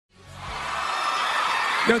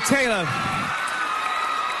Yo, Taylor,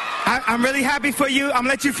 I'm really happy for you. I'm gonna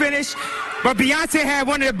let you finish. But Beyonce had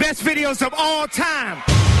one of the best videos of all time.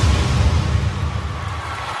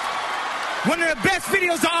 One of the best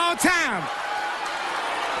videos of all time.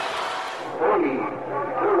 3,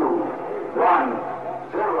 2, 1,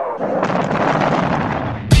 0.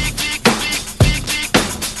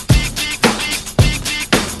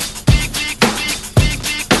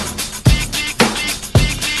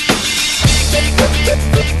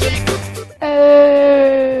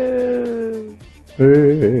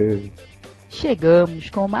 Chegamos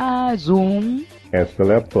com mais um Essa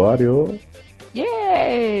aleatório.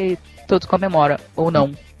 Yay! Todos comemoram, ou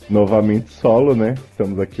não. Novamente solo, né?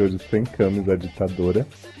 Estamos aqui hoje sem Camis, a ditadora.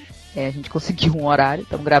 A gente conseguiu um horário,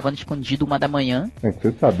 estamos gravando escondido 1h. É que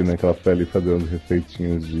você sabe, né? Que ela foi ali fazer uns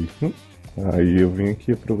receitinhos de... Aí eu vim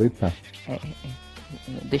aqui aproveitar.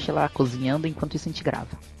 Deixa ela cozinhando enquanto isso a gente grava.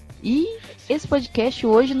 E esse podcast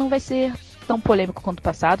hoje não vai ser tão polêmico quanto o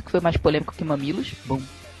passado, que foi mais polêmico que Mamilos. Bom.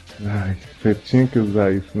 Ai, você tinha que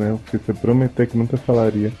usar isso, né? Porque você prometeu que nunca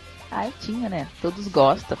falaria. Eu tinha, né? Todos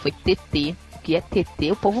gostam. Foi TT. O que é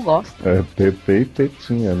TT, o povo gosta. É, TT e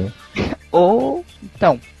tetinha, né?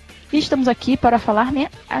 Então, estamos aqui para falar, né?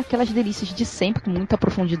 Aquelas delícias de sempre, com muita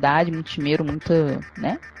profundidade, muito chimeiro, muita,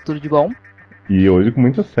 né? Tudo de bom. E hoje com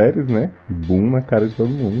muitas séries, né? Boom na cara de todo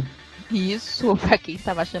mundo. Isso, pra quem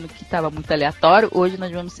estava achando que estava muito aleatório, hoje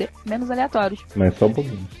nós vamos ser menos aleatórios. Mas só um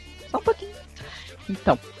pouquinho. Só um pouquinho.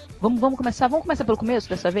 Então, vamos começar pelo começo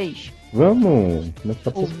dessa vez? Vamos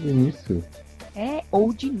começar pelo início.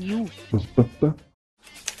 Old News.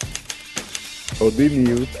 Old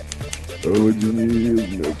News. Old News,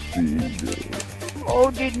 meu filho.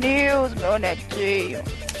 Old News, meu netinho.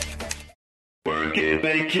 Work it,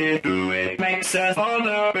 make it, do it, makes us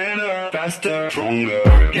harder, better, faster, stronger.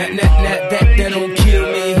 That don't kill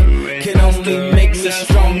me, can only make us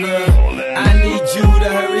stronger. I need you to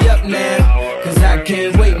hurry up now, cause I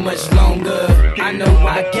can't wait much longer. I know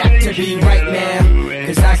I got to be right now,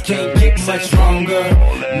 cause I can't get much stronger.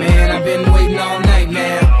 Man, I've been waiting all night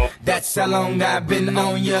now, that's how long I've been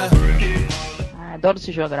on ya. Adoro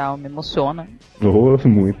esse jogral, me emociona.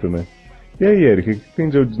 Muito, né? E aí, Eric, o que tem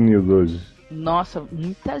de Old News hoje? Nossa,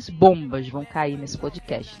 muitas bombas vão cair nesse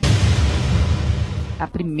podcast. A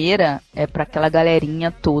primeira é pra aquela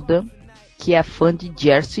galerinha toda que é fã de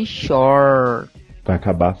Jersey Shore. Vai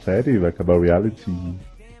acabar a série? Vai acabar o reality?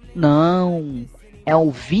 Não, é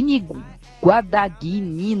o Vini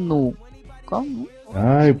Guadagnino. Como?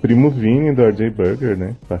 O primo Vini do RJ Burger,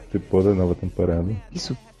 né? Participou da nova temporada.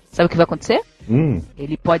 Isso. Sabe o que vai acontecer?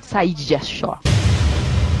 Ele pode sair de Jersey Shore.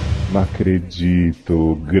 Não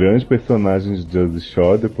acredito. Grande personagem de Jersey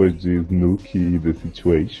Shore depois de Snooki e The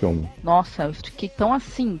Situation. Nossa, eu fiquei tão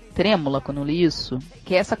assim, trêmula quando eu li isso.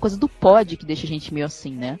 Que é essa coisa do pod que deixa a gente meio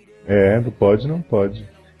assim, né? Do pode não pode.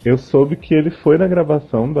 Eu soube que ele foi na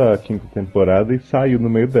gravação da 5ª temporada e saiu no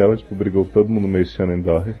meio dela. Tipo, brigou todo mundo meio Shannon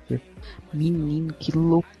Doherty. Menino, que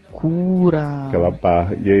loucura. Aquela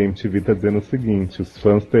barra. E a MTV tá dizendo o seguinte: os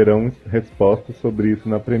fãs terão respostas sobre isso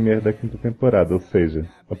na premiere da 5ª temporada. Ou seja,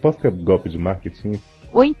 aposto que é golpe de marketing.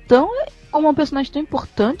 Ou então, como um personagem tão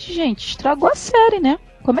importante, gente, estragou a série, né?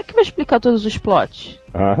 Como é que vai explicar todos os plots?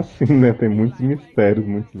 Sim, né? Tem muitos mistérios,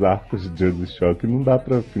 muitos arcos de Jersey Shore que não dá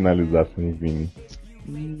pra finalizar sem Vini.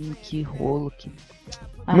 Que rolo, que...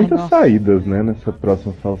 Muitas saídas, né, nessa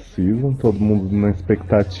próxima Fall Season. Todo mundo na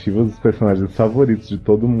expectativa dos personagens favoritos de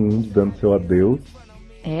todo mundo, dando seu adeus.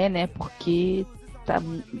 Né, porque tá...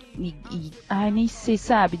 nem sei,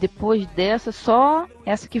 sabe? Depois dessa, só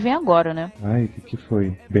essa que vem agora, né? O que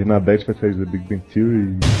foi? Bernadette vai sair da Big Bang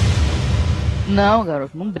Theory? Não,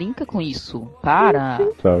 garoto, não brinca com isso. Para.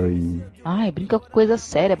 Sorry. Brinca com coisa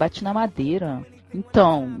séria, bate na madeira.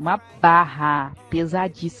 Então, uma barra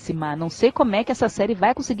pesadíssima. Não sei como é que essa série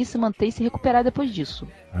vai conseguir se manter e se recuperar depois disso.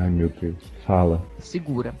 Meu Deus. Fala.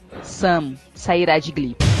 Segura. Sam sairá de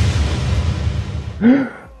Glee.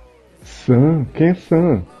 Sam? Quem é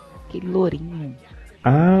Sam? Aquele lourinho.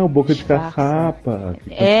 O Boca de Caçapa.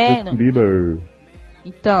 Bieber.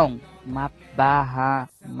 Então, uma barra.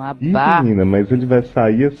 Menina, mas ele vai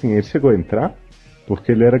sair assim, ele chegou a entrar?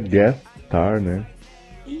 Porque ele era guest star, né?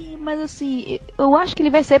 Mas assim, eu acho que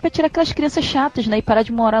ele vai sair pra tirar aquelas crianças chatas, né? E parar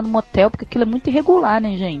de morar no motel, porque aquilo é muito irregular,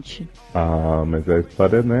 né, gente? Mas a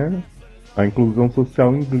história, né? A inclusão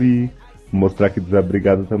social em Glee. Mostrar que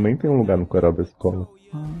desabrigado também tem um lugar no coral da escola.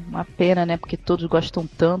 Uma pena, né? Porque todos gostam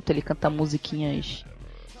tanto. Ele canta musiquinhas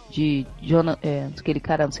de aquele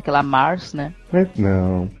cara, não sei o que lá, Mars, né? Mas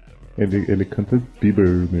não. Ele canta Bieber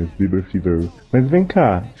mesmo, Bieber Fever. Mas vem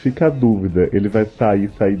cá, fica a dúvida, ele vai sair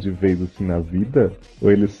de vez assim na vida?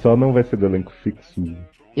 Ou ele só não vai ser do elenco fixo?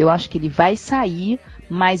 Eu acho que ele vai sair,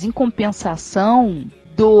 mas em compensação,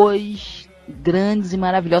 2 grandes e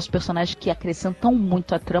maravilhosos personagens que acrescentam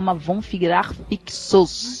muito a trama vão virar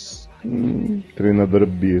fixos. Treinadora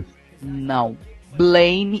Beast. Não.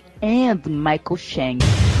 Blaine and Michael Chang.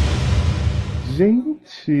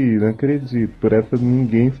 Gente, não acredito. Por essa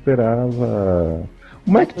ninguém esperava.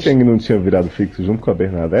 O Mike Chang não tinha virado fixo junto com a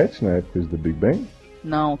Bernadette na época do Big Bang?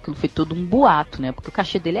 Não, aquilo foi todo um boato, né? Porque o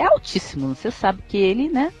cachê dele é altíssimo. Você sabe que ele,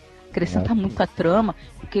 né, acrescenta muito a trama,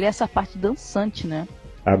 porque ele é essa parte dançante, né?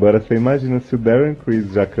 Agora você imagina se o Darren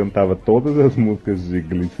Criss já cantava todas as músicas de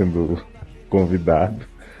Glee sendo convidado.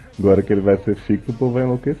 Agora que ele vai ser fixo, o povo vai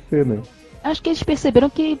enlouquecer, né? Acho que eles perceberam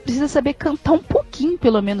que precisa saber cantar um pouquinho,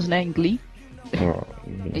 pelo menos, né, em Glee.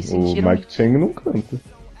 O Mike Chang não canta.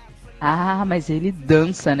 Ah, mas ele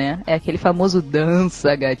dança, né? É aquele famoso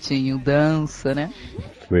dança, gatinho, dança, né?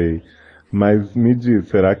 Sei. Mas me diz,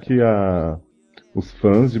 será que os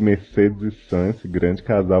fãs de Mercedes e Sam, esse grande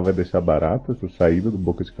casal, vai deixar barato essa saída do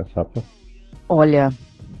Boca de Caçapa? Olha,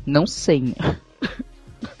 não sei.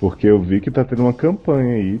 Porque eu vi que tá tendo uma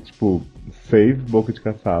campanha aí, tipo, Save Boca de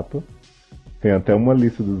Caçapa. Tem até uma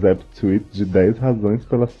lista do Zap Tweet de 10 razões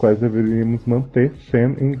pelas quais deveríamos manter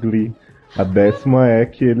Sam em Glee. A 10ª é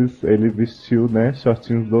que ele vestiu, né,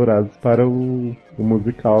 shortinhos dourados para o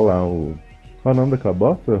musical lá, qual é o nome daquela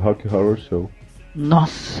bosta? Rock Horror Show.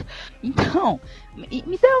 Nossa! Então,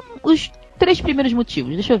 me dá os 3 primeiros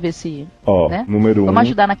motivos, deixa eu ver se... Ó, né? número 1... Vamos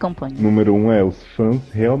ajudar na campanha. Número 1 é, os fãs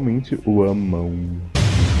realmente o amam.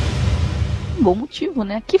 Um bom motivo,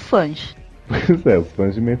 né? Que fãs? Pois é, os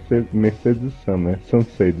fãs de Mercedes e Sam, né?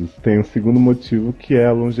 Sunsedos. Tem um segundo motivo que é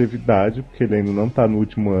a longevidade, porque ele ainda não tá no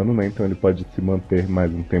último ano, né? Então ele pode se manter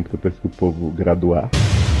mais um tempo depois que o povo graduar.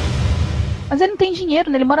 Mas ele não tem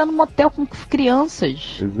dinheiro, né? Ele mora num motel com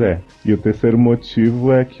crianças. Pois é. E o terceiro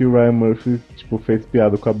motivo é que o Ryan Murphy, tipo, fez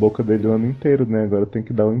piada com a boca dele o ano inteiro, né? Agora tem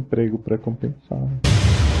que dar um emprego pra compensar.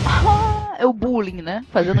 É o bullying, né?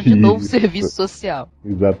 Fazendo de novo serviço social.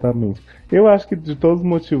 Exatamente. Eu acho que de todos os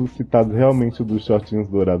motivos citados, realmente o dos shortinhos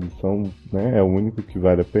dourados são, né? É o único que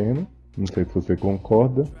vale a pena. Não sei se você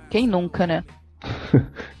concorda. Quem nunca, né?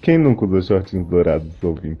 Quem nunca usou shortinhos dourados,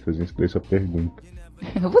 ouvintes? A gente deixa a pergunta.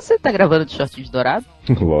 Você tá gravando de shortinhos dourados?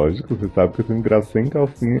 Lógico, você sabe que eu sempre gravo sem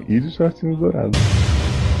calcinha e de shortinhos dourados.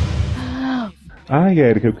 Ai,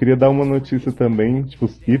 Erika, eu queria dar uma notícia também, tipo,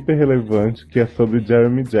 hiper relevante, que é sobre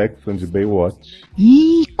Jeremy Jackson, de Baywatch.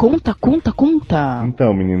 Ih, conta!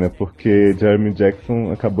 Então, menina, porque Jeremy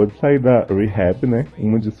Jackson acabou de sair da rehab, né?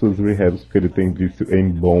 Uma de suas rehabs, porque ele tem vício em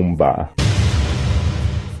bomba.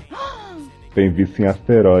 Tem vício em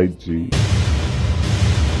asteroide.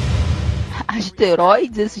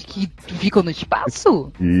 Asteroides, esses que ficam no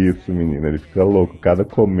espaço? Isso, menina, ele fica louco, cada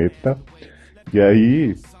cometa. E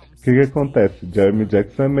aí... O que acontece? Jeremy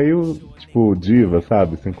Jackson é meio, tipo, diva,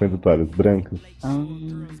 sabe? 50 toalhas brancas.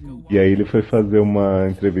 E aí ele foi fazer uma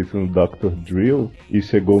entrevista no Dr. Drill e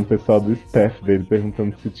chegou um pessoal do staff dele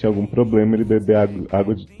perguntando se tinha algum problema ele beber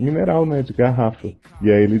água de mineral, né? De garrafa.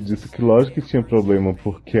 E aí ele disse que lógico que tinha problema,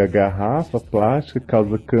 porque a garrafa plástica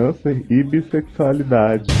causa câncer e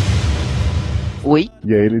bissexualidade. Oi?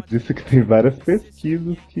 E aí ele disse que tem várias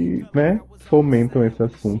pesquisas que, né, fomentam esse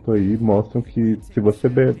assunto aí, mostram que se você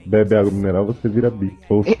bebe água mineral, você vira bi.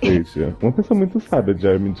 Ou seja, uma pessoa muito sábia,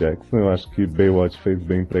 Jeremy Jackson, eu acho que Baywatch fez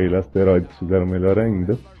bem pra ele, asteroides fizeram melhor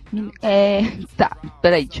ainda. Tá,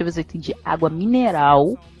 peraí, deixa eu ver se eu entendi. Água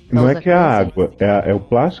mineral. Não é que é a água, é o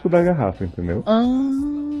plástico da garrafa, entendeu?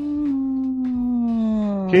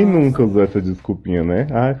 Quem nunca usou essa desculpinha, né?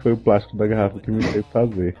 Ah, foi o plástico da garrafa que me fez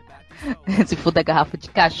fazer. Se for da garrafa de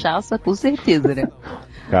cachaça, com certeza, né?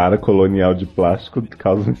 Cara, colonial de plástico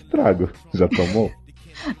causa um estrago. Já tomou?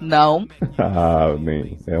 Não. Ah,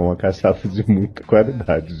 nem. É uma cachaça de muita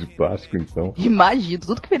qualidade de plástico, então. Imagino,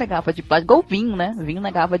 tudo que vem na garrafa de plástico, igual vinho, né? Vinho na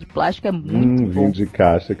garrafa de plástico é muito bom. Vinho de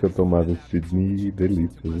caixa que eu tomava em Sydney,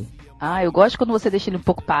 delícia, viu? Ah, eu gosto quando você deixa ele um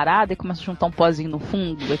pouco parado e começa a juntar um pozinho no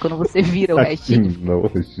fundo. Aí quando você vira o restinho,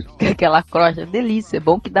 aquela crosta, delícia. É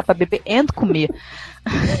bom que dá pra beber e comer.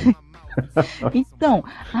 Então,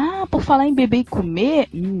 por falar em beber e comer,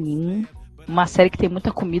 uma série que tem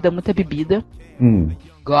muita comida, muita bebida.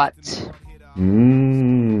 GOT.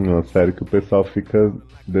 Uma série que o pessoal fica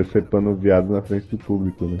decepando o viado na frente do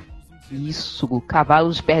público, né? Isso,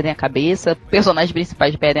 cavalos perdem a cabeça, personagens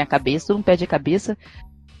principais perdem a cabeça, todo mundo perde a cabeça.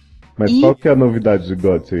 Mas qual que é a novidade de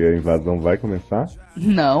GOT aí? A invasão vai começar?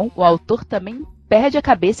 Não, o autor também perde a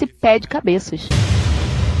cabeça e pede cabeças.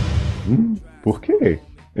 Por quê?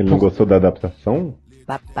 Ele não gostou da adaptação?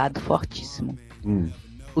 Babado fortíssimo. Hum.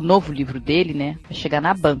 O novo livro dele, né, vai chegar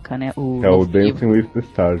na banca, né? É o novo Dancing livro. with the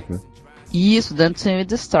Stars, né? Isso, Dancing with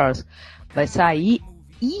the Stars. Vai sair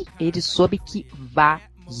e ele soube que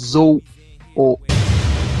vazou.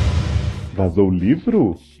 Vazou o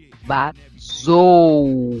livro?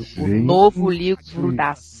 Vazou! Gente. O novo livro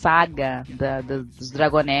da saga dos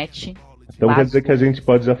Dragonete. Então quer Vazou. dizer que a gente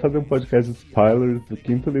pode já fazer um podcast de spoilers do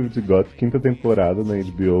quinto livro de GOT, quinta temporada na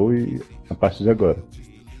HBO e a partir de agora.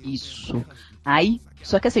 Isso. Aí,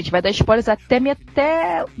 só que assim, a gente vai dar spoilers até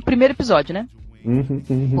o primeiro episódio, né? Uhum.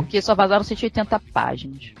 Porque só vazaram 180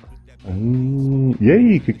 páginas. E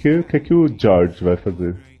aí, o que o George vai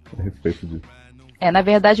fazer a respeito disso? Na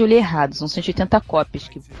verdade eu li errado, são 180 cópias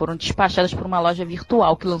que foram despachadas por uma loja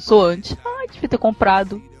virtual que lançou antes. Ai, devia ter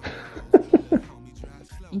comprado.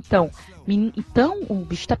 Então o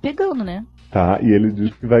bicho tá pegando, né? Tá, e ele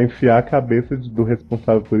diz que vai enfiar a cabeça do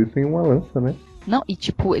responsável por isso em uma lança, né? Não, e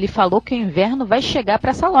tipo, ele falou que o inverno vai chegar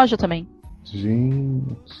pra essa loja também.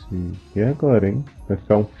 Gente, e agora, hein? Vai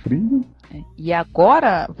ficar um frio? E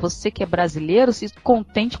agora, você que é brasileiro, se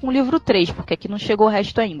contente com o livro 3, porque aqui não chegou o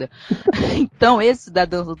resto ainda. Então esse da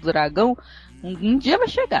Dança do Dragão, um dia vai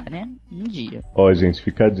chegar, né? Um dia. Ó, gente,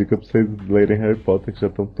 fica a dica pra vocês lerem Harry Potter, que já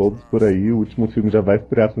estão todos por aí. O último filme já vai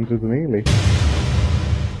estrear, você não precisa nem ler.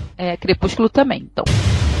 Crepúsculo também, então.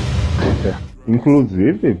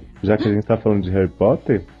 Inclusive, já que a gente tá falando de Harry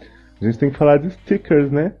Potter, a gente tem que falar de stickers,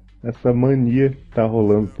 né? Essa mania que tá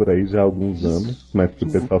rolando por aí já há alguns anos, mas que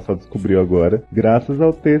o pessoal só descobriu agora, graças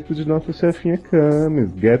ao texto de nossa chefinha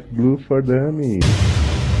Camis, Get Glue for Dummies.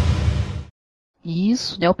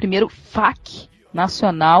 Isso, né? O primeiro FAQ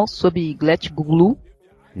nacional sobre Get Glue.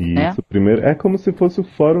 Isso, né? primeiro. É como se fosse o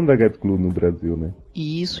fórum da Get Glue no Brasil, né?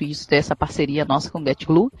 Isso, dessa parceria nossa com o Get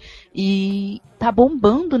Glue. E tá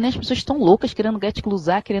bombando, né? As pessoas estão loucas querendo Get Glue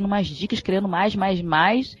usar, querendo mais dicas, querendo mais.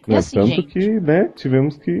 E assim, tanto gente... que, né,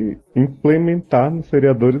 tivemos que implementar nos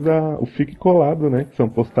seriadores o Fique Colado, né? Que são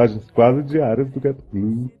postagens quase diárias do Get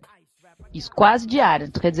Glue. Isso, quase diário.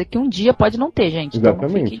 Então quer dizer que um dia pode não ter, gente.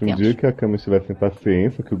 Exatamente. Então, um dia que a Cami estiver sem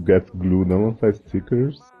paciência, que o Get Glue não lançar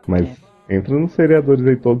stickers, mas... Entra nos seriadores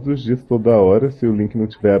aí todos os dias, toda hora. Se o link não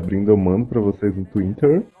estiver abrindo, eu mando pra vocês no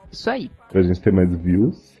Twitter. Isso aí. Pra gente ter mais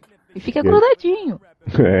views. E fica grudadinho.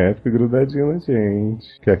 Fica grudadinho na gente.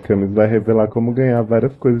 Que a Camis vai revelar como ganhar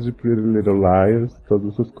várias coisas de Pretty Little Liars.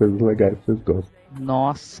 Todas essas coisas legais que vocês gostam.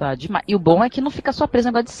 Nossa, demais. E o bom é que não fica só preso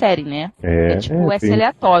negócio de série, né? Tem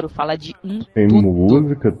aleatório, fala de Tem tudo.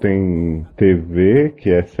 música, tem TV, que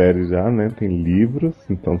é série já, né? Tem livros,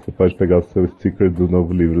 então você pode pegar o seu sticker do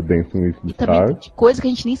novo livro Dancing with the E também Stars. tem coisa que a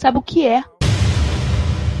gente nem sabe o que é.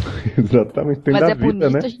 Exatamente, tem Mas da é vida, bonito,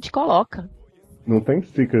 né? a gente coloca. Não tem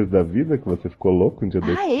stickers da vida que você ficou louco um dia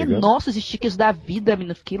desse? Nossa, os stickers da vida,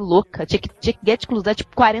 menina, fiquei louca. Tinha que Get Glue usar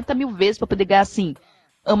tipo 40 mil vezes pra poder ganhar assim.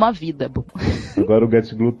 Ama a vida, bom. Agora o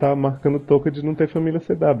Get Glue tá marcando toca de não ter família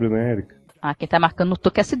CW, né, Erika? Quem tá marcando no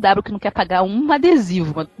toque é CW, que não quer pagar um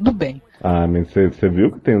adesivo, mas tudo bem. Mas você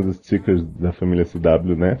viu que tem os stickers da família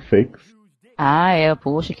CW, né? Fakes.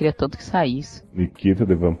 Poxa, queria tanto que saísse. Nikita,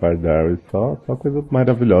 The Vampire Diaries, só coisa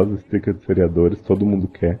maravilhosa, sticker de seriadores, todo mundo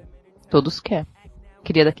quer. Todos querem.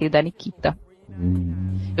 Queria daquele da Nikita.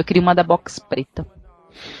 Eu queria uma da box preta.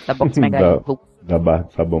 Da box Mega Evil. Da barra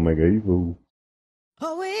de sabão Mega Evil.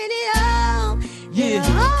 Oh, when it all, it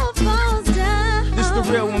all falls down. This the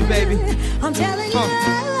real one, baby. I'm telling you.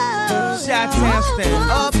 Chi-Town stand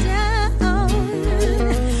up.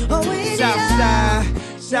 Oh, when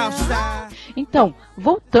Southside. Então,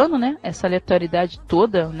 voltando, né, essa aleatoriedade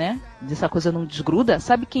toda, né, dessa coisa não desgruda,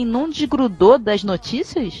 sabe quem não desgrudou das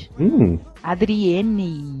notícias?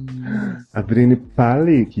 Adriene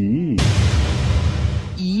Palicki.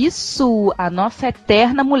 Isso, a nossa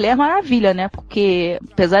eterna Mulher Maravilha, né? Porque,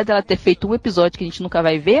 apesar dela ter feito um episódio que a gente nunca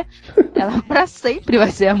vai ver, ela pra sempre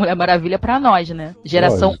vai ser a Mulher Maravilha pra nós, né?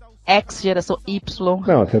 Geração X, geração Y.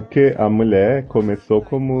 Não, até porque a mulher começou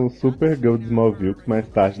como Supergirl de Smallville, que mais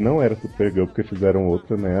tarde não era Supergirl, porque fizeram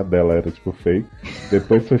outra, né? A dela era tipo fake.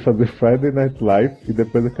 Depois foi fazer Friday Night Lights e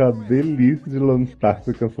depois aquela delícia de Lone Star que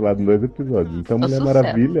foi cancelada em 2 episódios. Então Mulher sucesso.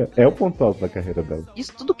 Maravilha é o ponto alto da carreira dela.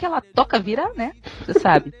 Isso tudo que ela toca vira, né? Você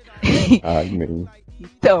sabe. Nem.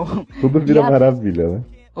 Então. Tudo vira maravilha, né?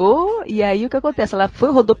 E aí o que acontece? Ela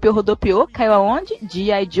foi, rodopiou, caiu aonde?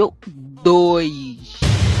 G.I. Joe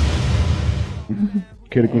 2.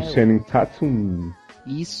 Aquele com Channing Tatum.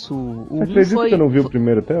 Isso. Você acredita que eu não vi o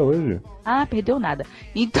primeiro até hoje? Perdeu nada.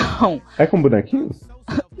 Então... É com bonequinhos?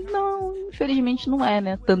 Não, infelizmente não é,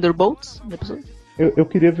 né? Thunderbolts? Eu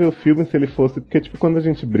queria ver o filme se ele fosse. Porque, tipo, quando a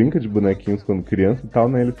gente brinca de bonequinhos quando criança e tal,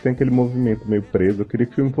 né? Eles têm aquele movimento meio preso. Eu queria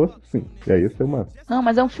que o filme fosse assim. E aí ia ser o máximo. Não,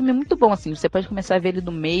 mas é um filme muito bom, assim. Você pode começar a ver ele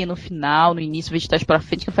no meio, no final, no início, ver de trás pra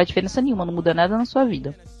frente, que não faz diferença nenhuma, não muda nada na sua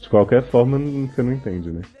vida. De qualquer forma, você não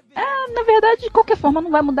entende, né? Na verdade, de qualquer forma,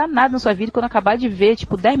 não vai mudar nada na sua vida. Quando acabar de ver,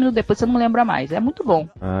 tipo, 10 minutos depois, você não lembra mais. É muito bom.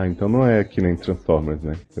 Ah, então não é que nem Transformers,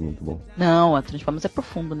 né? É muito bom. Não, a Transformers é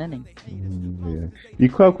profundo, né, Nen? É. E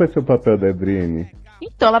qual que vai ser o papel da Adrienne?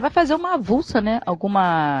 Então, ela vai fazer uma avulsa, né?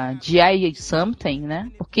 Alguma GI something, né?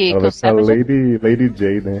 Porque, Ela que vai eu ser a saiba, Lady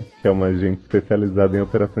J, né? Que é uma agente especializada em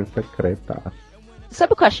operações secretas.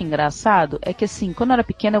 sabe o que eu acho engraçado? É que, assim, quando eu era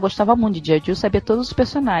pequena, eu gostava muito de G.I. Joe, sabia todos os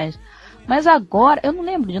personagens. Mas agora, eu não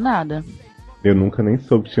lembro de nada. Eu nunca nem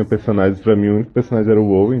soube que tinha personagens. Pra mim, o único personagem era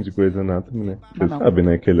o Owen de Grey's Anatomy, né? Você Não. sabe,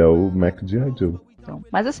 né? Que ele é o Mac de Joe. Então,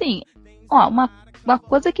 mas, assim, ó, uma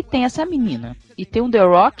coisa que tem essa menina e tem um The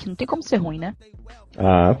Rock, não tem como ser ruim, né?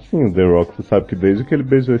 Ah, sim, o The Rock, você sabe que desde que ele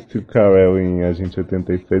beijou Steve Carell em Agente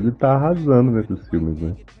 86, ele tá arrasando nesses filmes,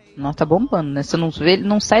 né? Nossa, tá bombando, né? Você não vê, ele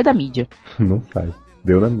não sai da mídia. Não sai.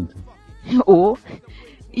 Deu na mídia.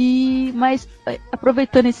 Mas,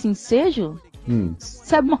 aproveitando esse ensejo,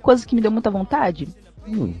 sabe uma coisa que me deu muita vontade?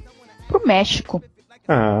 Pro México.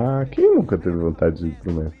 Ah, quem nunca teve vontade de ir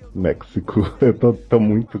pro México? Eu tô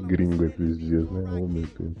muito gringo esses dias, né? Oh, meu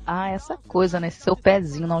Deus. Ah, essa coisa, né? Esse seu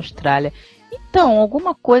pezinho na Austrália. Então,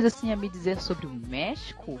 alguma coisa assim a me dizer sobre o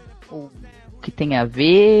México? Ou que tem a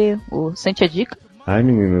ver? Ou sente a dica? Ai,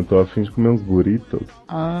 menina, eu tô a fim de comer uns burritos.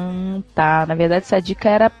 Tá. Na verdade, essa dica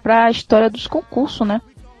era pra história dos concursos, né?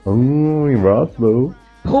 Em Roswell.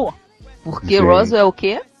 Porque Gente. Roswell é o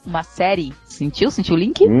quê? Uma série. Sentiu? Sentiu o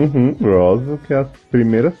link? Roswell, que é a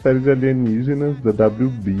primeira série de alienígenas da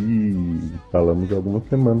WB. Falamos algumas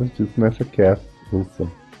semanas disso nessa cast. Ufa.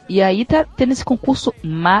 E aí tá tendo esse concurso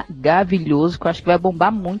maravilhoso, que eu acho que vai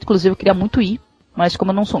bombar muito. Inclusive, eu queria muito ir. Mas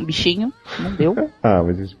como eu não sou um bichinho, não deu. Ah,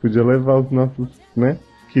 mas a gente podia levar os nossos, né,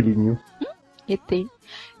 quilinhos. ET.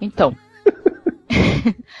 Então.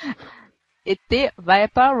 ET vai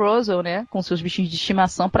pra Roswell, né? Com seus bichinhos de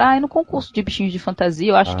estimação pra ir no concurso de bichinhos de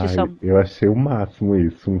fantasia. Eu acho que isso é... Eu achei o máximo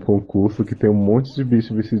isso. Um concurso que tem um monte de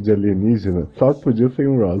bicho vestido de alienígena. Só podia ser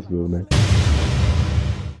em Roswell, né?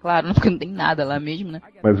 Claro, porque não tem nada lá mesmo, né?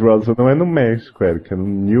 Mas Roswell não é no México, Erika, é no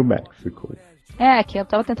New Mexico. É, que eu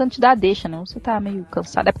tava tentando te dar a deixa, né? Você tá meio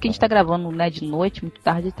cansado. É porque a gente tá gravando, né, de noite, muito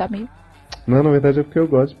tarde, e tá meio... Não, na verdade é porque eu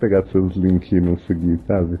gosto de pegar seus links e não seguir,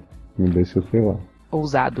 sabe? Me deixa, sei lá.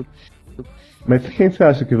 ousado. Mas quem você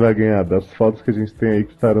acha que vai ganhar? Das fotos que a gente tem aí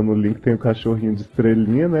que estarão no link, tem o cachorrinho de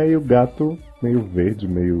estrelinha, né? E o gato meio verde,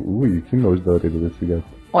 meio... Ui, que nojo da orelha desse gato.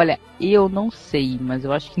 Olha, eu não sei, mas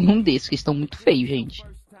eu acho que nenhum desses que estão muito feios, gente.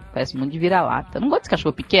 Parece muito de vira-lata. Não gosto desse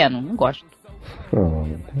cachorro pequeno? Não gosto.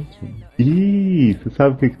 Tadinho. Ih, você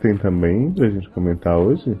sabe o que tem também pra gente comentar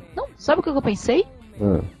hoje? Não, sabe o que eu pensei?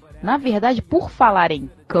 Ah. Na verdade, por falar em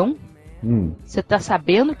cão, você tá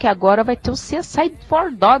sabendo que agora vai ter o CSI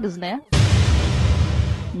for Dogs, né?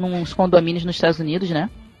 Nos condomínios nos Estados Unidos, né?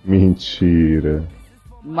 Mentira.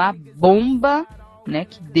 Uma bomba, né,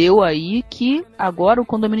 que deu aí que agora o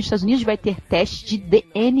condomínio dos Estados Unidos vai ter teste de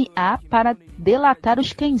DNA para delatar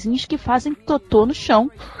os cãezinhos que fazem totô no chão.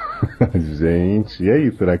 Gente, e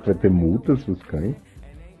aí? Será que vai ter multas pros cães?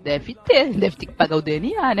 Deve ter que pagar o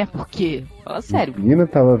DNA, né? Porque, fala sério. Menina,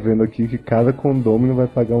 tava vendo aqui que cada condômino vai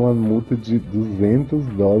pagar uma multa de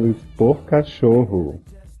 $200 por cachorro.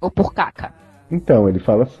 Ou por caca. Então, ele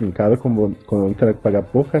fala assim, cada condômino terá que pagar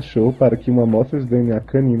por cachorro para que uma amostra de DNA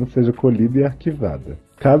canino seja colhida e arquivada.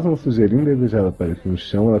 Caso uma sujeira indesejada apareça no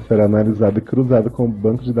chão, ela será analisada e cruzada com o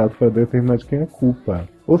banco de dados para determinar de quem é a culpa.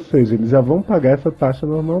 Ou seja, eles já vão pagar essa taxa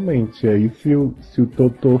normalmente. E aí, se o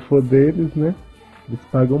totô for deles, né, eles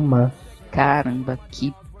pagam mais. Caramba,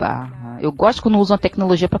 que barra. Eu gosto quando usam a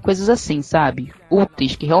tecnologia pra coisas assim, sabe?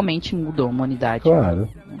 Úteis, que realmente mudam a humanidade. Claro.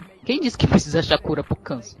 Quem disse que precisa achar cura pro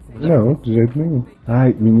câncer? Não, de jeito nenhum.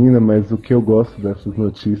 Ai, menina, mas o que eu gosto dessas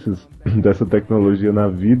notícias, dessa tecnologia na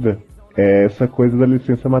vida, é essa coisa da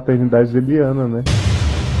licença maternidade de Eliana, né?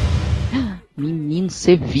 Menino,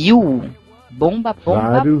 você viu? Bomba.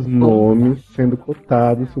 Vários nomes sendo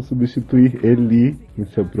cotados para substituir Eli em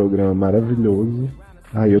seu programa maravilhoso.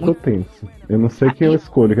 Ai, eu tô tenso. Eu não sei quem eu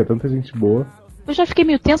escolho, que é tanta gente boa. Eu já fiquei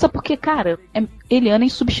meio tensa porque, cara, Eliana é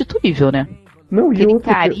insubstituível, né? Não, aquele e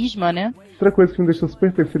outra carisma, né? Outra coisa que me deixou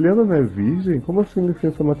super tensa, Eliana não é virgem? Como assim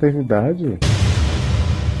licença maternidade?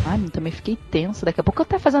 Ai, eu também fiquei tensa. Daqui a pouco eu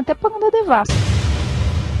tô fazendo até propaganda da Devassa.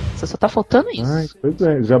 Você só tá faltando isso. Ai, pois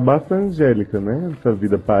é. Já basta a Angélica, né? Essa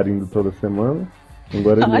vida parindo toda semana.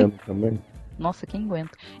 Agora Eliana também. Nossa, quem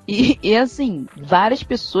aguenta? E assim, várias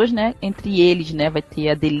pessoas, né? Entre eles, né? Vai ter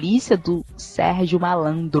a delícia do Sérgio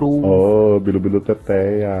Malandro. Oh, Bilu Bilu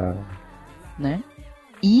Teteia. Né?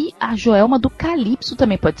 E a Joelma do Calypso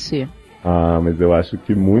também pode ser. Ah, mas eu acho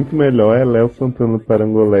que muito melhor é Léo Santana do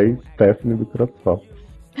Parangolé e Stephanie do Crossfop.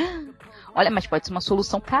 Olha, mas pode ser uma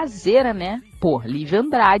solução caseira, né? Pô, Lívia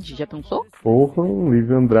Andrade, já pensou? Porra,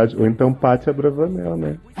 Lívia Andrade. Ou então Pátia Bravanel,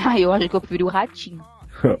 né? Ah, eu acho que eu preferi o Ratinho.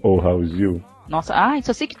 Ou Raul Gil. Nossa,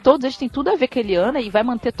 só sei que todos eles têm tudo a ver com a Eliana e vai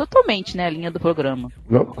manter totalmente, né, a linha do programa.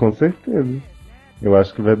 Não, com certeza. Eu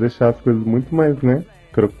acho que vai deixar as coisas muito mais, né,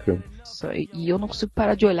 crocantes. E eu não consigo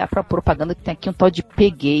parar de olhar pra propaganda que tem aqui um tal de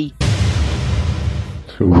Peguei.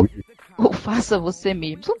 Ou faça você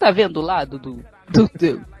mesmo. Você não tá vendo o lado do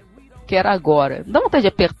quero agora? Dá vontade de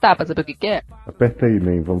apertar pra saber o que é? Aperta aí,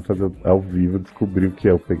 Nen. Vamos fazer ao vivo descobrir o que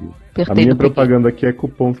é o Peguei. Apertei a minha no Peguei. propaganda aqui é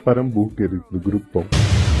cupons para hambúrgueres do Groupon.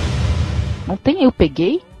 Não tem eu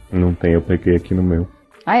Peguei? Não tem, eu peguei aqui no meu.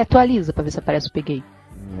 Atualiza pra ver se aparece o Peguei.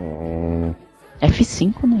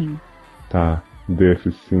 F5, nem. Tá, deu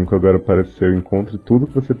F5, agora apareceu. Encontre tudo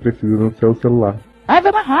que você precisa no seu celular. Vai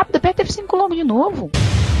mais rápido, aperta F5 logo de novo.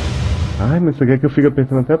 Ai, mas você quer que eu fique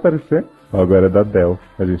apertando até aparecer? Ó, agora é da Dell.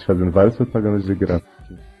 A gente fazendo várias propagandas de graça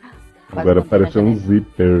aqui. Agora apareceu um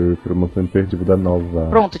zíper, promoção imperdível da Nova.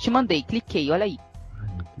 Pronto, te mandei, cliquei, olha aí.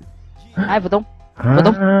 Vou dar um...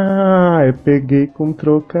 eu peguei com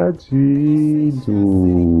trocadilho.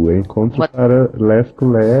 Encontro para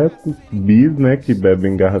lesco-lescos, bis, né, que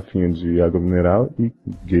bebem garrafinha de água mineral, e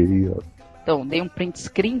gay, ó. Então, dei um print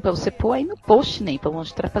screen pra você pôr aí no post, né, pra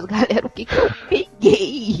mostrar pras galera o que eu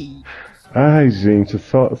peguei. Ai, gente,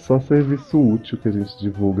 só serviço útil que a gente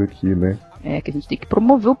divulga aqui, né? É, que a gente tem que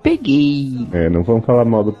promover o Peguei. Não vamos falar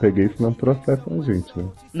mal do Peguei, senão processam a gente, né?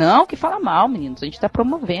 Não, que fala mal, meninos, a gente tá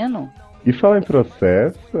promovendo. E falar em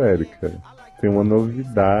processo, Érica, tem uma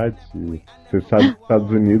novidade. Você sabe que os Estados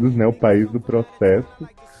Unidos, né, o país do processo,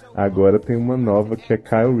 agora tem uma nova que é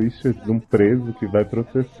Kyle Richards, um preso que vai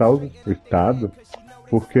processar o Estado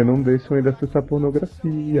porque não deixam ele acessar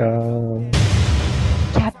pornografia.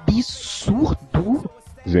 Que absurdo!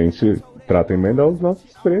 Gente, tratem melhor os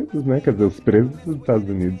nossos presos, né? Quer dizer, os presos dos Estados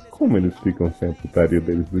Unidos, como eles ficam sem a putaria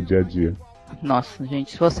deles do dia a dia? Nossa,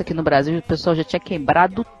 gente, se fosse aqui no Brasil, o pessoal já tinha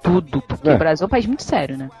quebrado tudo, porque o Brasil é um país muito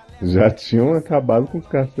sério, né? Já tinham acabado com os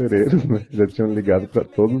carcereiros, né? Já tinham ligado pra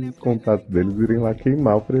todos os contatos deles irem lá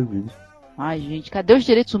queimar o presídio. Ai, gente, cadê os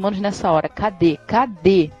direitos humanos nessa hora? Cadê?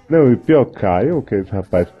 Não, e pior, Kyle, que é esse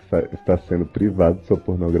rapaz que está sendo privado de sua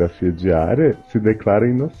pornografia diária, se declara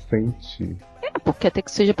inocente. Porque até que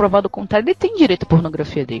seja provado o contrário, ele tem direito à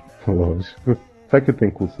pornografia dele. Lógico. Será que ele tem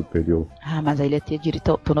curso superior? Mas aí ele ia ter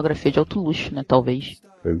direito à pornografia de alto luxo, né? Talvez.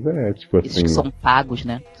 Pois é, tipo assim... Esses que são pagos,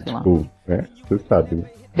 né? Sei lá. Você sabe, né?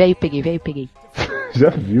 Veio, peguei. Já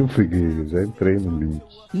viu, peguei. Já entrei no link.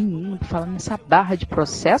 Falando nessa barra de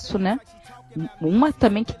processo, né? Uma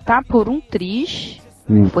também que tá por um triz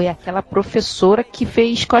foi aquela professora que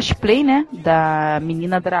fez cosplay, né? Da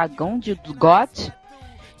menina dragão do God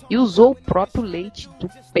e usou o próprio leite do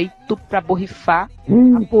peito pra borrifar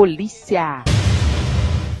a polícia.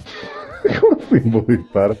 Como assim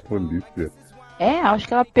borrifar a polícia? Acho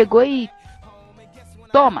que ela pegou e...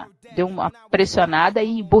 Toma! Deu uma pressionada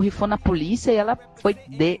e borrifou na polícia e ela foi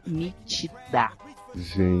demitida.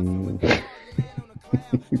 Gente...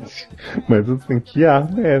 Mas assim, que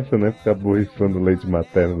arma é essa, né? Ficar borrifando leite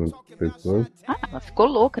materno nas pessoas. Ela ficou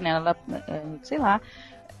louca, né? Ela, sei lá.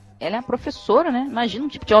 Ela é uma professora, né? Imagina o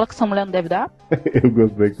tipo de aula que essa mulher não deve dar. Eu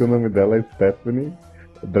gostei que o nome dela é Stephanie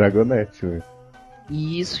Dragonetti, né?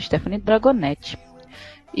 Isso, Stephanie Dragonetti.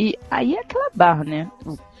 E aí é aquela barra, né?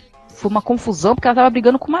 Foi uma confusão porque ela tava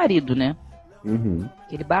brigando com o marido, né?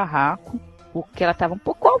 Aquele barraco. Porque ela tava um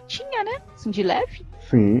pouco altinha, né? Assim, de leve.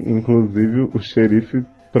 Sim, inclusive o xerife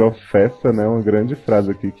professa, né, uma grande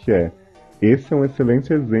frase aqui que é: esse é um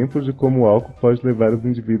excelente exemplo de como o álcool pode levar os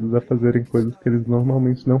indivíduos a fazerem coisas que eles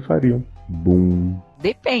normalmente não fariam. Bum.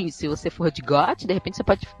 Depende, se você for de gote, de repente você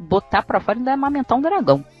pode botar pra fora e ainda amamentar um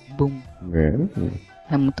dragão. Bum.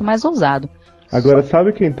 É muito mais ousado. Agora,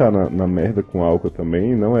 sabe quem tá na merda com álcool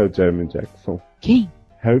também? Não é o Jeremy Jackson. Quem?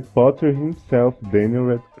 Harry Potter himself, Daniel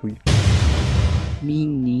Radcliffe.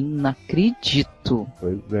 Menina, acredito.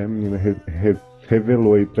 Pois é, menina,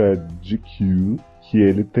 revelou aí pra GQ que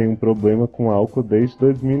ele tem um problema com álcool desde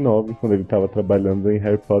 2009, quando ele tava trabalhando em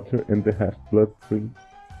Harry Potter and the Half-Blood Prince.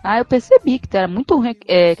 Eu percebi que era muito ruim,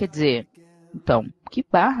 quer dizer, então, que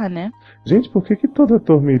barra, né? Gente, por que todo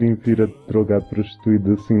ator mirim vira drogado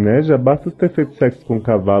prostituído assim, né? Já basta ter feito sexo com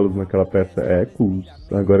cavalos naquela peça Echoes,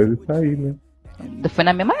 agora ele tá aí, né? Foi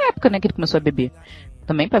na mesma época, né, que ele começou a beber.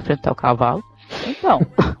 Também pra enfrentar o cavalo. Então.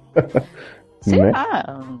 Sei Né?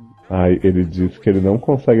 lá. Ai, ele disse que ele não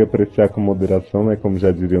consegue apreciar com moderação, né, como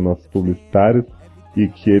já diriam nossos publicitários, e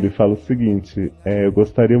que ele fala o seguinte: eu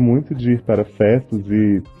gostaria muito de ir para festas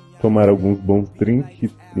e tomar alguns bons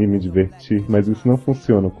drinks e me divertir, mas isso não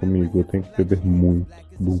funciona comigo, eu tenho que beber muito.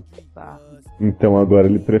 Então agora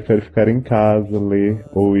ele prefere ficar em casa, ler,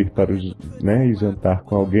 ou ir para ir jantar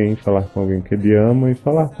com alguém, falar com alguém que ele ama e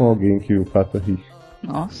falar com alguém que o faça rir.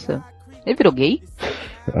 Nossa, ele virou gay?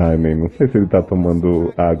 Ai, nem não sei se ele tá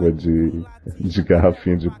tomando água de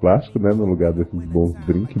garrafinha de plástico, né, no lugar desses bons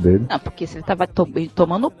drinks dele. Não, porque se ele tava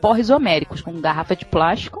tomando porres homéricos com garrafa de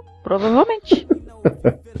plástico, provavelmente.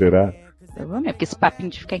 Será? Provavelmente, porque esse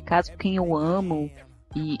papinho de ficar em casa com quem eu amo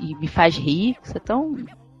e me faz rir, você é tão...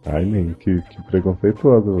 Ai, nem, que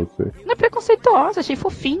preconceituosa você. Não é preconceituosa, achei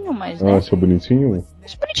fofinho, mas, né? Achou bonitinho?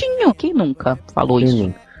 Achei bonitinho. Quem nunca falou Quem isso?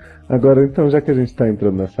 nunca? Agora, então, já que a gente tá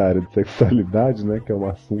entrando nessa área de sexualidade, né, que é um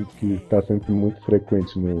assunto que tá sempre muito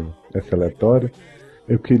frequente no Esse Aleatório,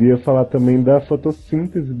 eu queria falar também da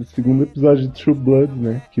fotossíntese do segundo episódio de True Blood,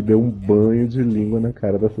 né, que deu um banho de língua na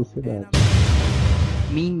cara da sociedade.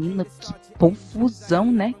 Menina, que confusão,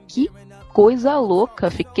 né? Que coisa louca.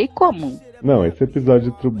 Fiquei como? Não, esse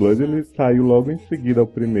episódio de True Blood, ele saiu logo em seguida ao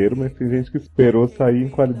primeiro, mas tem gente que esperou sair em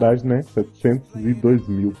qualidade, né,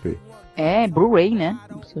 702.000p. É, Blu-ray, né?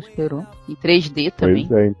 A pessoa esperou. E 3D também.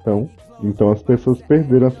 Pois é, então as pessoas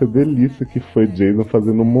perderam essa delícia que foi Jason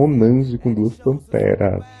fazendo um Monange com duas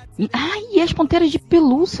panteras. E as panteras de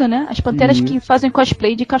pelúcia, né? As panteras que fazem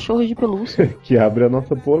cosplay de cachorros de pelúcia. Que abre a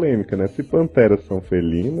nossa polêmica, né? Se panteras são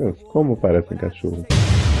felinas, como parecem cachorros?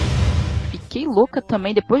 Fiquei louca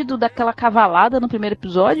também, depois daquela cavalada no primeiro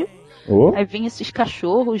episódio. Aí vem esses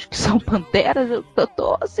cachorros que são panteras. Eu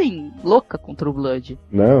tô assim, louca com True Blood.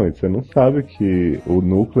 Não, e você não sabe que o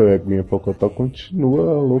núcleo Eguinha Pocotó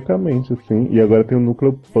continua loucamente assim. E agora tem o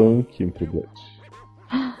núcleo Punk em True Blood.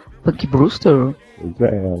 Punk Brewster? Pois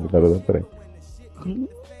é, a galera da frente.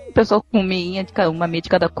 O pessoal com uma meia de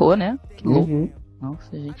cada cor, né? Que louco.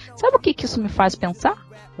 Nossa, gente. Sabe o que isso me faz pensar?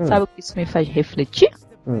 Sabe o que isso me faz refletir?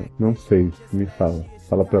 Não sei, me fala.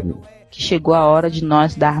 Fala pra mim. Que chegou a hora de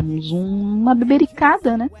nós darmos uma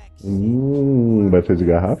bebericada, né? Vai ser de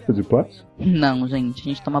garrafa, de plástico? Não, gente. A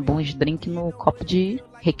gente toma bons drinks no copo de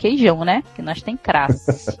requeijão, né? Que nós tem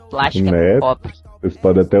crasse. Plástico é pobre. Vocês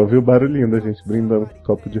podem até ouvir o barulhinho da gente brindando com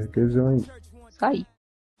copo de requeijão aí. Isso aí.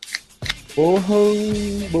 Porra,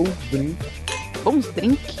 bons drinks. Bons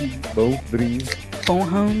drinks? Bons drinks.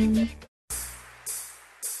 Porra.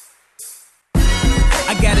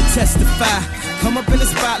 I gotta testify. Come up in the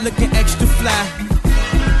spot looking extra fly.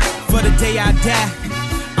 For the day I die,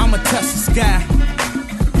 I'ma touch the sky.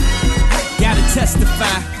 Gotta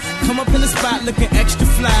testify. Come up in the spot looking extra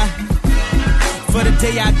fly. For the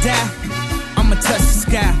day I die, I'ma touch the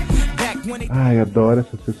sky. Ai, adoro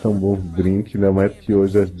essa sessão Bons Drink, ainda mais que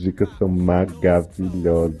hoje as dicas são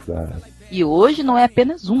maravilhosas. E hoje não é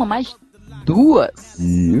apenas uma, mas duas.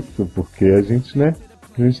 Isso, porque a gente, né?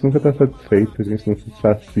 A gente nunca tá satisfeito, a gente não se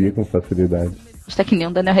sacia com facilidade. A gente tá que nem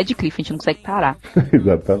o Daniel Radcliffe, a gente não consegue parar.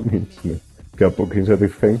 Exatamente, né? Daqui a pouco a gente já tem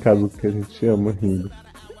que ficar em casa porque a gente ama rindo.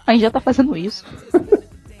 A gente já tá fazendo isso.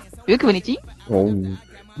 Viu que bonitinho?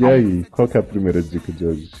 E aí, qual que é a primeira dica de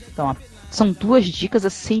hoje? Então, são duas dicas,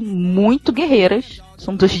 assim, muito guerreiras.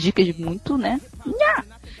 São duas dicas muito, né?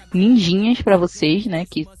 Ninjinhas pra vocês, né?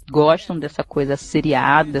 Que gostam dessa coisa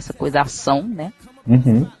seriada, dessa coisa ação, né?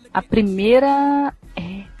 A primeira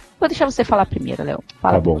é... Vou deixar você falar primeiro, Léo.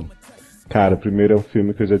 Fala. Tá bom. Cara, primeiro é um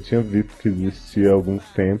filme que eu já tinha visto que existia há alguns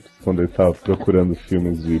tempos, quando eu estava procurando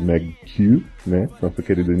filmes de Meg Q, né? Nossa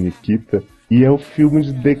querida Nikita. E é o filme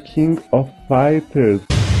de The King of Fighters.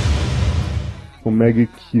 Com Meg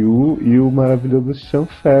Q e o maravilhoso Sean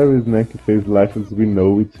Ferris, né? Que fez Life as We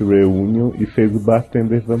Know It Reunion e fez o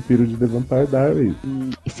bartender vampiro de The Vampire Diaries.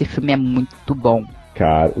 Esse filme é muito bom.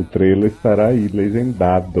 Cara, o trailer estará aí,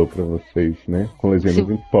 legendado pra vocês, né? Com legendas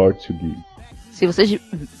em português. Se vocês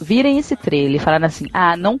virem esse trailer e falarem assim,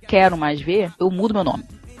 não quero mais ver, eu mudo meu nome.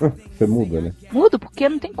 Você muda, né? Mudo, porque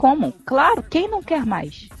não tem como. Claro, quem não quer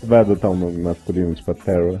mais? Você vai adotar um nome masculino, tipo a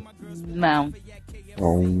Terra? Não.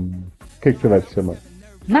 O que você vai se chamar?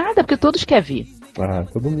 Nada, porque todos querem ver.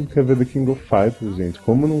 Todo mundo quer ver The King of Fighters, gente.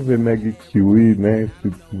 Como não ver Meg Q e, né?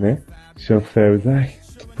 Sean Ferris,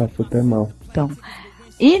 passou até mal. Então,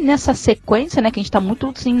 e nessa sequência, né, que a gente tá muito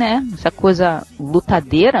assim, né, essa coisa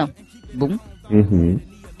lutadeira, boom,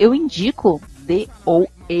 eu indico The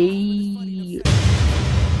O.A.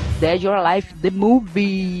 Dead or Alive, The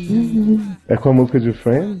Movie. É com a música de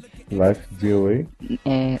Friends? Life DOA?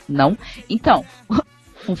 Não. Então,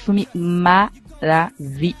 um filme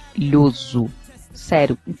maravilhoso.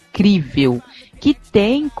 sério, incrível. Que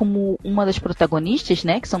tem como uma das protagonistas,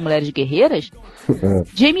 né, que são mulheres guerreiras,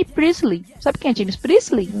 Jaime Priestley. Sabe quem é James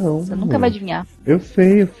Priestley? Não. Você nunca vai adivinhar. Eu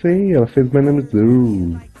sei. Ela fez My Name is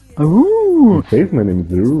Earl. Não fez My Name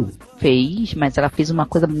is Earl? Fez, mas ela fez uma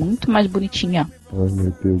coisa muito mais bonitinha. Ai,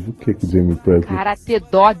 meu Deus, o que Jaime Priestley... Karate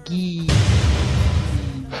Dog.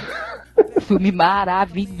 Filme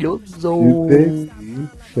maravilhoso.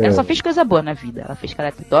 Ela só fez coisa boa na vida. Ela fez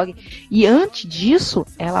Karate Dog. E antes disso,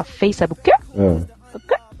 ela fez, sabe o quê?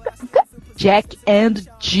 Jack and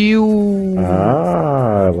Jill.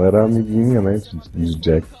 Ela era amiguinha, né, de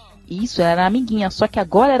Jack. Isso, ela era amiguinha. Só que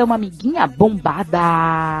agora era uma amiguinha bombada.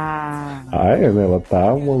 Né? Ela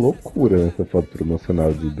tá uma loucura nessa foto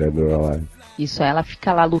promocional de Dead or Alive. Isso, ela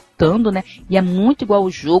fica lá lutando, né? E é muito igual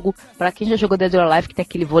o jogo. Pra quem já jogou Dead or Alive, que tem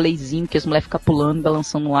aquele voleizinho que as mulheres ficam pulando,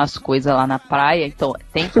 balançando lá as coisas lá na praia. Então,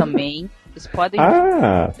 tem também. Vocês podem...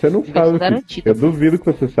 você não fala que... Eu duvido que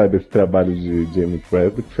você saiba esse trabalho de Jaime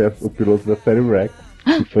Priestley, que foi o piloto da série Rex.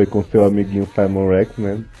 Que foi com seu amiguinho Simon Rex,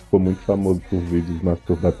 né? Ficou muito famoso por vídeos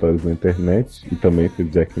masturbatórios na internet. E também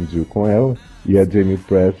fez Jack and Jill com ela. E a Jaime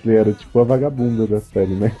Priestley era tipo a vagabunda da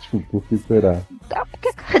série, né? Tipo, por que será? Porque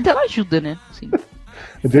a cara dela ajuda, né? Assim.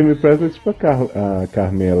 A Jaime Priestley é tipo a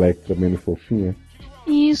Carmen Electra, meio fofinha.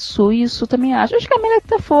 Isso, também acho. Eu acho que a Pamela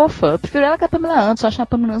Electra é fofa. Eu prefiro ela que a Pamela Anderson. Eu acho a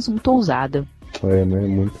Pamela Anderson muito ousada. Né?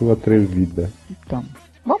 Muito atrevida. Então,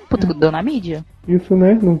 vamos pro Deu na Mídia? Isso,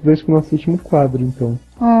 né? Nos deixa pro nosso último quadro, então.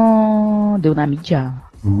 Deu na Mídia.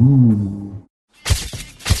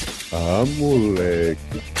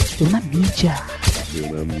 Moleque. Deu na Mídia.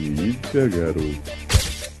 Deu na mídia, garoto.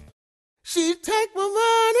 She take my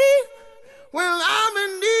money when I'm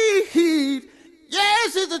in need.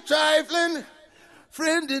 Yes, she's a trifling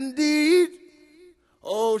friend indeed.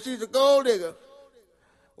 Oh, she's a gold digger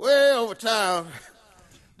way over town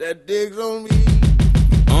that digs on me.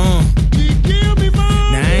 She give me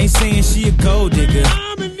money. Now I ain't saying she a gold digger,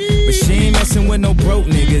 but she ain't messing with no broke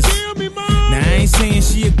niggas. Now I ain't saying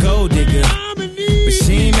she a gold digger, but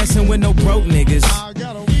she ain't messing with no broke niggas.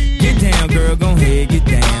 Get down, girl, gon' ahead, get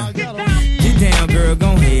down. Get down, girl,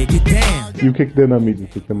 gon' ahead, get down. E o que deu na mídia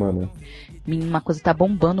essa semana? Uma coisa tá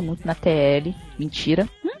bombando muito na TL. Mentira.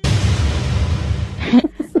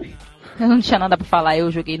 Eu não tinha nada pra falar,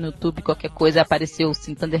 eu joguei no YouTube, qualquer coisa, apareceu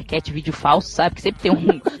assim, Thundercat vídeo falso, sabe? Que sempre tem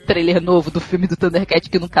um trailer novo do filme do Thundercat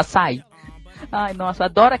que nunca sai. Ai, nossa,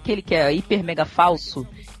 adoro aquele que é hiper mega falso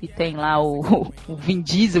e tem lá o Vin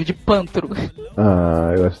Diesel de pântano.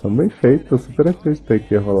 Eu acho tão bem feito, eu super acreditei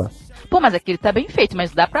que ia rolar. Pô, mas aquele tá bem feito,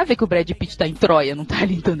 mas dá pra ver que o Brad Pitt tá em Troia, não tá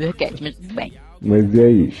ali em Thundercat, mas tudo bem. Mas e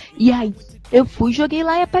aí? E aí, eu fui, joguei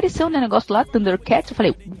lá e apareceu um negócio lá, Thundercat, eu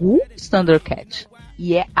falei, Thundercat.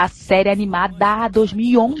 E é a série animada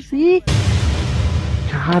 2011.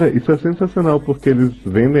 Cara, isso é sensacional, porque eles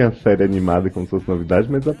vendem a série animada como se fosse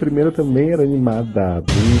novidade, mas a primeira também era animada.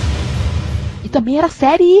 E também era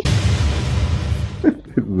série.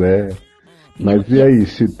 Pois é. Mas e aí,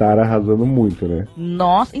 Chitara arrasando muito, né?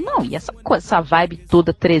 Nossa, e essa vibe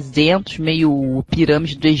toda 300, meio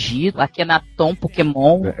pirâmide do Egito, Akhenaton,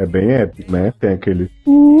 Pokémon. É bem épico, né? Tem aquele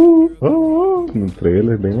no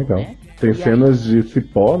trailer, bem legal. Tem cenas de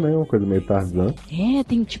cipó, né? Uma coisa meio Tarzan.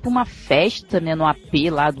 Tem tipo uma festa, né? No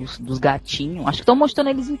AP lá dos gatinhos. Acho que estão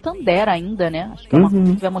mostrando eles em Tandera ainda, né? Acho que é uma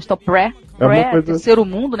coisa que vai mostrar o terceiro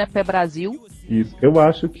mundo, né? Pré-Brasil. Isso. Eu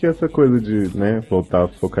acho que essa coisa de, né, voltar a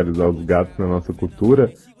focalizar os gatos na nossa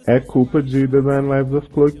cultura é culpa de The Nine Lives of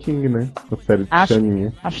Chloe King, né? A série de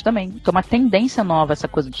Xaninha. Acho também. Que é uma tendência nova essa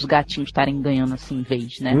coisa dos gatinhos estarem ganhando assim em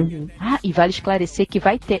vez, né? E vale esclarecer que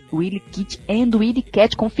vai ter Willy Kit and Willy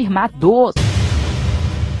Cat confirmados.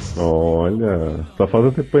 Olha, só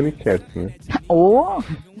falta ter Panicat, né?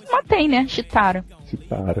 Mas tem, né? Chitara.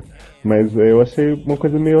 Mas eu achei uma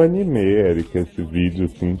coisa meio anime, Erika, esse vídeo,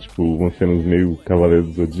 assim, tipo, umas cenas meio Cavaleiro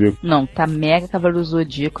do Zodíaco. Não, tá mega Cavaleiro do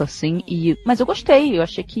Zodíaco, assim, mas eu gostei, eu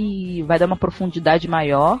achei que vai dar uma profundidade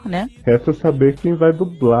maior, né? Resta saber quem vai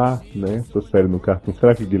dublar, né, essa série no cartoon.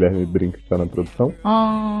 Será que Guilherme Brink está na produção?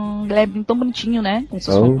 Guilherme Brink tão bonitinho, né, com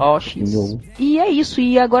seus fantoches. E é isso,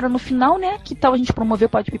 e agora no final, né, que tal a gente promover o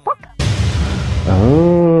Pode Pipoca?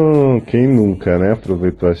 Quem nunca, né,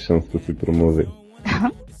 aproveitou a chance de se promover.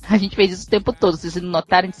 A gente fez isso o tempo todo. Se vocês não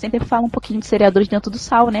notaram, a gente sempre fala um pouquinho de seriadores dentro do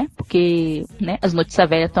sal, né? Porque, né, as notícias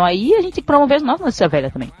velhas estão aí e a gente tem que promover as nossas notícias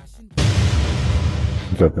velhas também.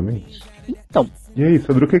 Exatamente. Então. E aí,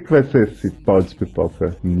 sobre o que vai ser esse Pode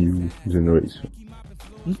Pipoca New Generation?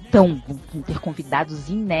 Então, vão ter convidados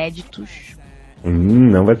inéditos.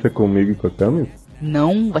 Não vai ser comigo e com a Camis?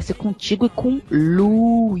 Não, vai ser contigo e com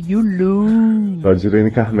Lu. Só de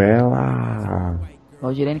Irene Carmela.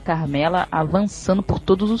 Valdirene Carmela avançando por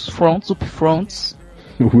todos os fronts, upfronts.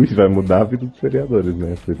 Ui, vai mudar a vida dos seriadores,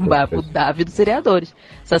 né? Vai mudar a vida dos seriadores.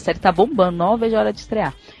 Essa série tá bombando, não vejo a hora de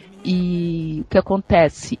estrear. E o que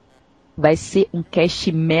acontece? Vai ser um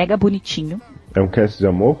cast mega bonitinho. É um cast de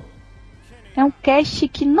amor? É um cast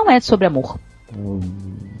que não é sobre amor.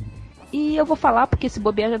 E eu vou falar porque esse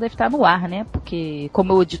bobear já deve estar no ar, né? Porque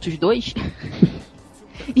como eu edito os dois,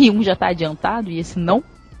 e um já tá adiantado e esse não.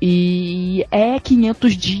 E é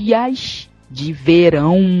 500 dias de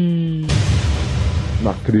verão.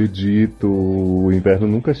 Não acredito. O inverno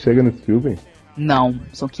nunca chega nesse filme. Não,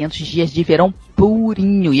 são 500 dias de verão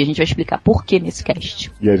purinho. E a gente vai explicar por que nesse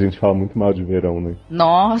cast. E a gente fala muito mal de verão, né?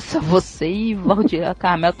 Nossa, você e Valdir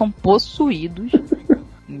Carmel estão possuídos.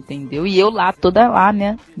 Entendeu? E eu lá, toda lá,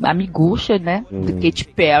 né? Amigucha, né? Do Katy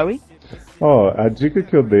Perry. Ó, a dica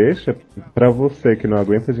que eu deixo é pra você que não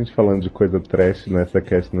aguenta a gente falando de coisa trash nessa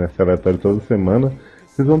cast, nessa aleatória toda semana,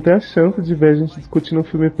 vocês vão ter a chance de ver a gente discutindo um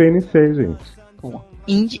filme PNC, gente. Pô,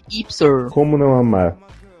 Indie Hipster. Como não amar?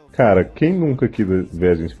 Cara, quem nunca quis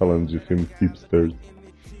ver a gente falando de filmes hipsters?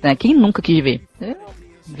 É, quem nunca quis ver?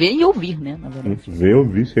 Ver e ouvir, né? Na verdade. Ver,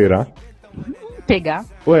 ouvir, cheirar. Pegar.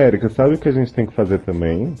 Ô, Érica, sabe o que a gente tem que fazer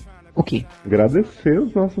também? O quê? Agradecer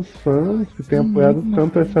os nossos fãs que têm apoiado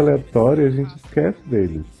tanto essa aleatória e a gente esquece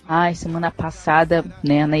deles. Ai, semana passada,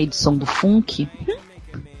 né, na edição do Funk.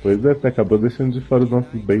 Pois é, você acabou deixando de fora os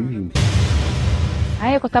nossos beijos.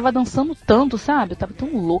 Ai, eu tava dançando tanto, sabe? Eu tava tão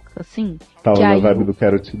louca, assim. Tava que na aí vibe do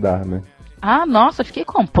Quero Te Dar, né? Ah, nossa, fiquei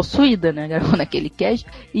como? Possuída, né? Naquele cast.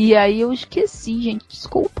 E aí eu esqueci, gente.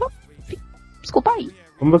 Desculpa. Desculpa aí.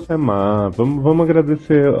 Vamos você amar, vamos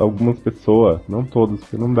agradecer algumas pessoas, não todas,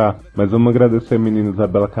 porque não dá. Mas vamos agradecer a menina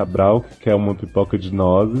Isabela Cabral, que quer uma pipoca de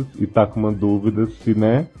nozes e tá com uma dúvida se,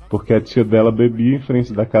 né? Porque a tia dela bebia em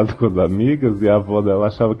frente da casa com as amigas e a avó dela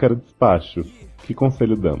achava que era despacho. Que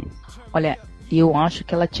conselho damos? Olha, eu acho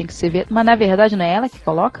que ela tinha que ser... Mas na verdade não é ela que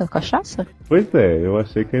coloca cachaça? Pois é, eu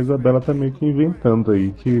achei que a Isabela tá meio que inventando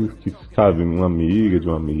aí que sabe, uma amiga de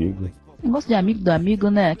uma amiga. Negócio de amigo do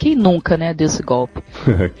amigo, né? Quem nunca, né, deu esse golpe?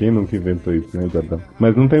 Quem nunca inventou isso, né, Isabela?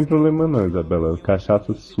 Mas não tem problema não, Isabela.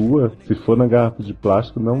 Cachaça sua, se for na garrafa de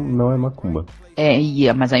plástico, não é macumba.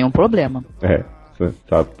 Mas aí é um problema. Você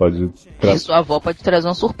sabe, pode... E sua avó pode trazer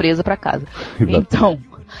uma surpresa pra casa. Então...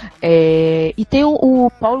 e tem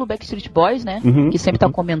o Paulo Backstreet Boys, né? Que sempre tá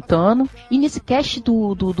comentando. E nesse cast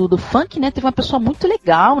do funk, né? Teve uma pessoa muito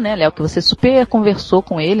legal, né, Léo? Que você super conversou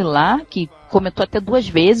com ele lá, que comentou até 2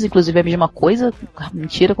 vezes, inclusive a mesma coisa.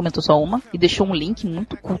 Mentira, comentou só uma. E deixou um link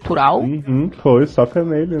muito cultural. Foi, soca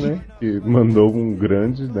nele, né? Que mandou um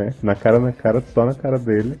grande, né? Na cara, só na cara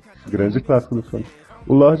dele. Grande clássico do funk.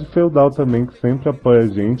 O Lorde Feudal também, que sempre apoia a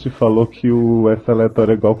gente, falou que essa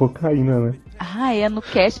aleatória é igual cocaína, né? No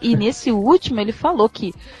cast. E nesse último ele falou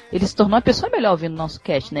que ele se tornou uma pessoa melhor ouvindo o nosso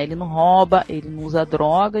cast, né? Ele não rouba, ele não usa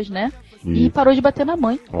drogas, né? E parou de bater na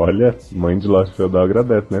mãe. Olha, mãe de Lorde Feudal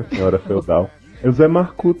agradece, né? Senhora Feudal. E o Zé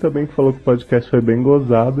Marcu também que falou que o podcast foi bem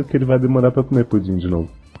gozado e que ele vai demorar pra comer pudim de novo.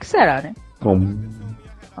 O que será, né? Como?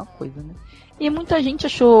 Uma coisa, né? E muita gente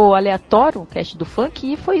achou aleatório o cast do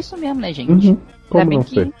funk e foi isso mesmo, né, gente? Como não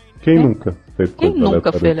sei? Quem nunca fez Quem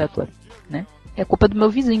nunca foi aleatório, né? É culpa do meu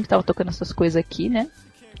vizinho que tava tocando essas coisas aqui, né?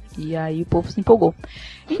 E aí o povo se empolgou.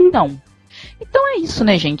 Então é isso,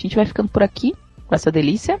 né, gente? A gente vai ficando por aqui com essa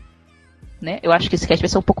delícia, né? Eu acho que esse cast vai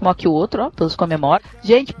ser um pouco maior que o outro, ó. Todos comemoram.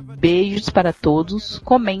 Gente, beijos para todos.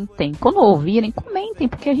 Comentem. Quando ouvirem, comentem,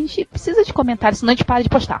 porque a gente precisa de comentários, senão a gente para de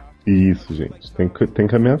postar. Isso, gente. Tem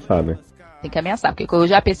que ameaçar, né? Tem que ameaçar, porque eu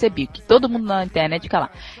já percebi que todo mundo na internet fica lá.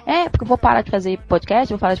 Porque eu vou parar de fazer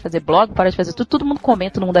podcast, vou parar de fazer blog, vou parar de fazer tudo. Todo mundo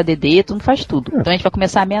comenta, todo mundo dá DD, todo mundo faz tudo. Então a gente vai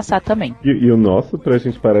começar a ameaçar também. E o nosso, pra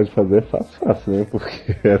gente parar de fazer, é fácil, né?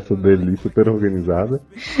 Porque essa delícia super organizada.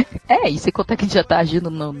 E sem contar que a gente já tá agindo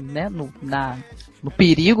no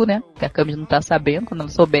perigo, né? Que a Câmara não tá sabendo. Quando ela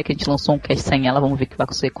souber que a gente lançou um cast sem ela, vamos ver que vai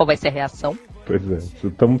acontecer, qual vai ser a reação. Pois é,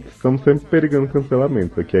 estamos sempre perigando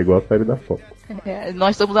cancelamento. Aqui é igual a série da Fox.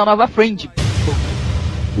 Nós somos a nova Friend.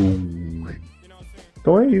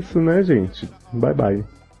 Então é isso, né, gente? Bye, bye.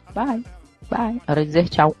 Bye. Hora de dizer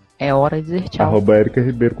tchau. É hora de dizer tchau. @Erica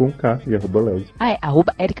Ribeiro com K e @Leozio.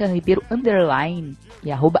 @Erica Ribeiro _ e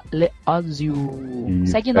 @Leozio.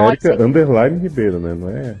 Segue nós. Erica _ Ribeiro, né? Não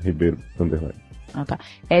é Ribeiro _ tá.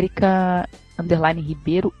 Erica _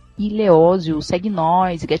 Ribeiro e Leózio, segue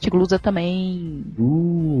nós, Get Glusa também.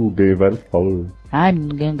 Ganhei vários followers.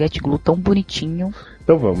 Menino, ganhei um Get Glu tão bonitinho.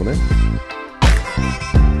 Então vamos, né?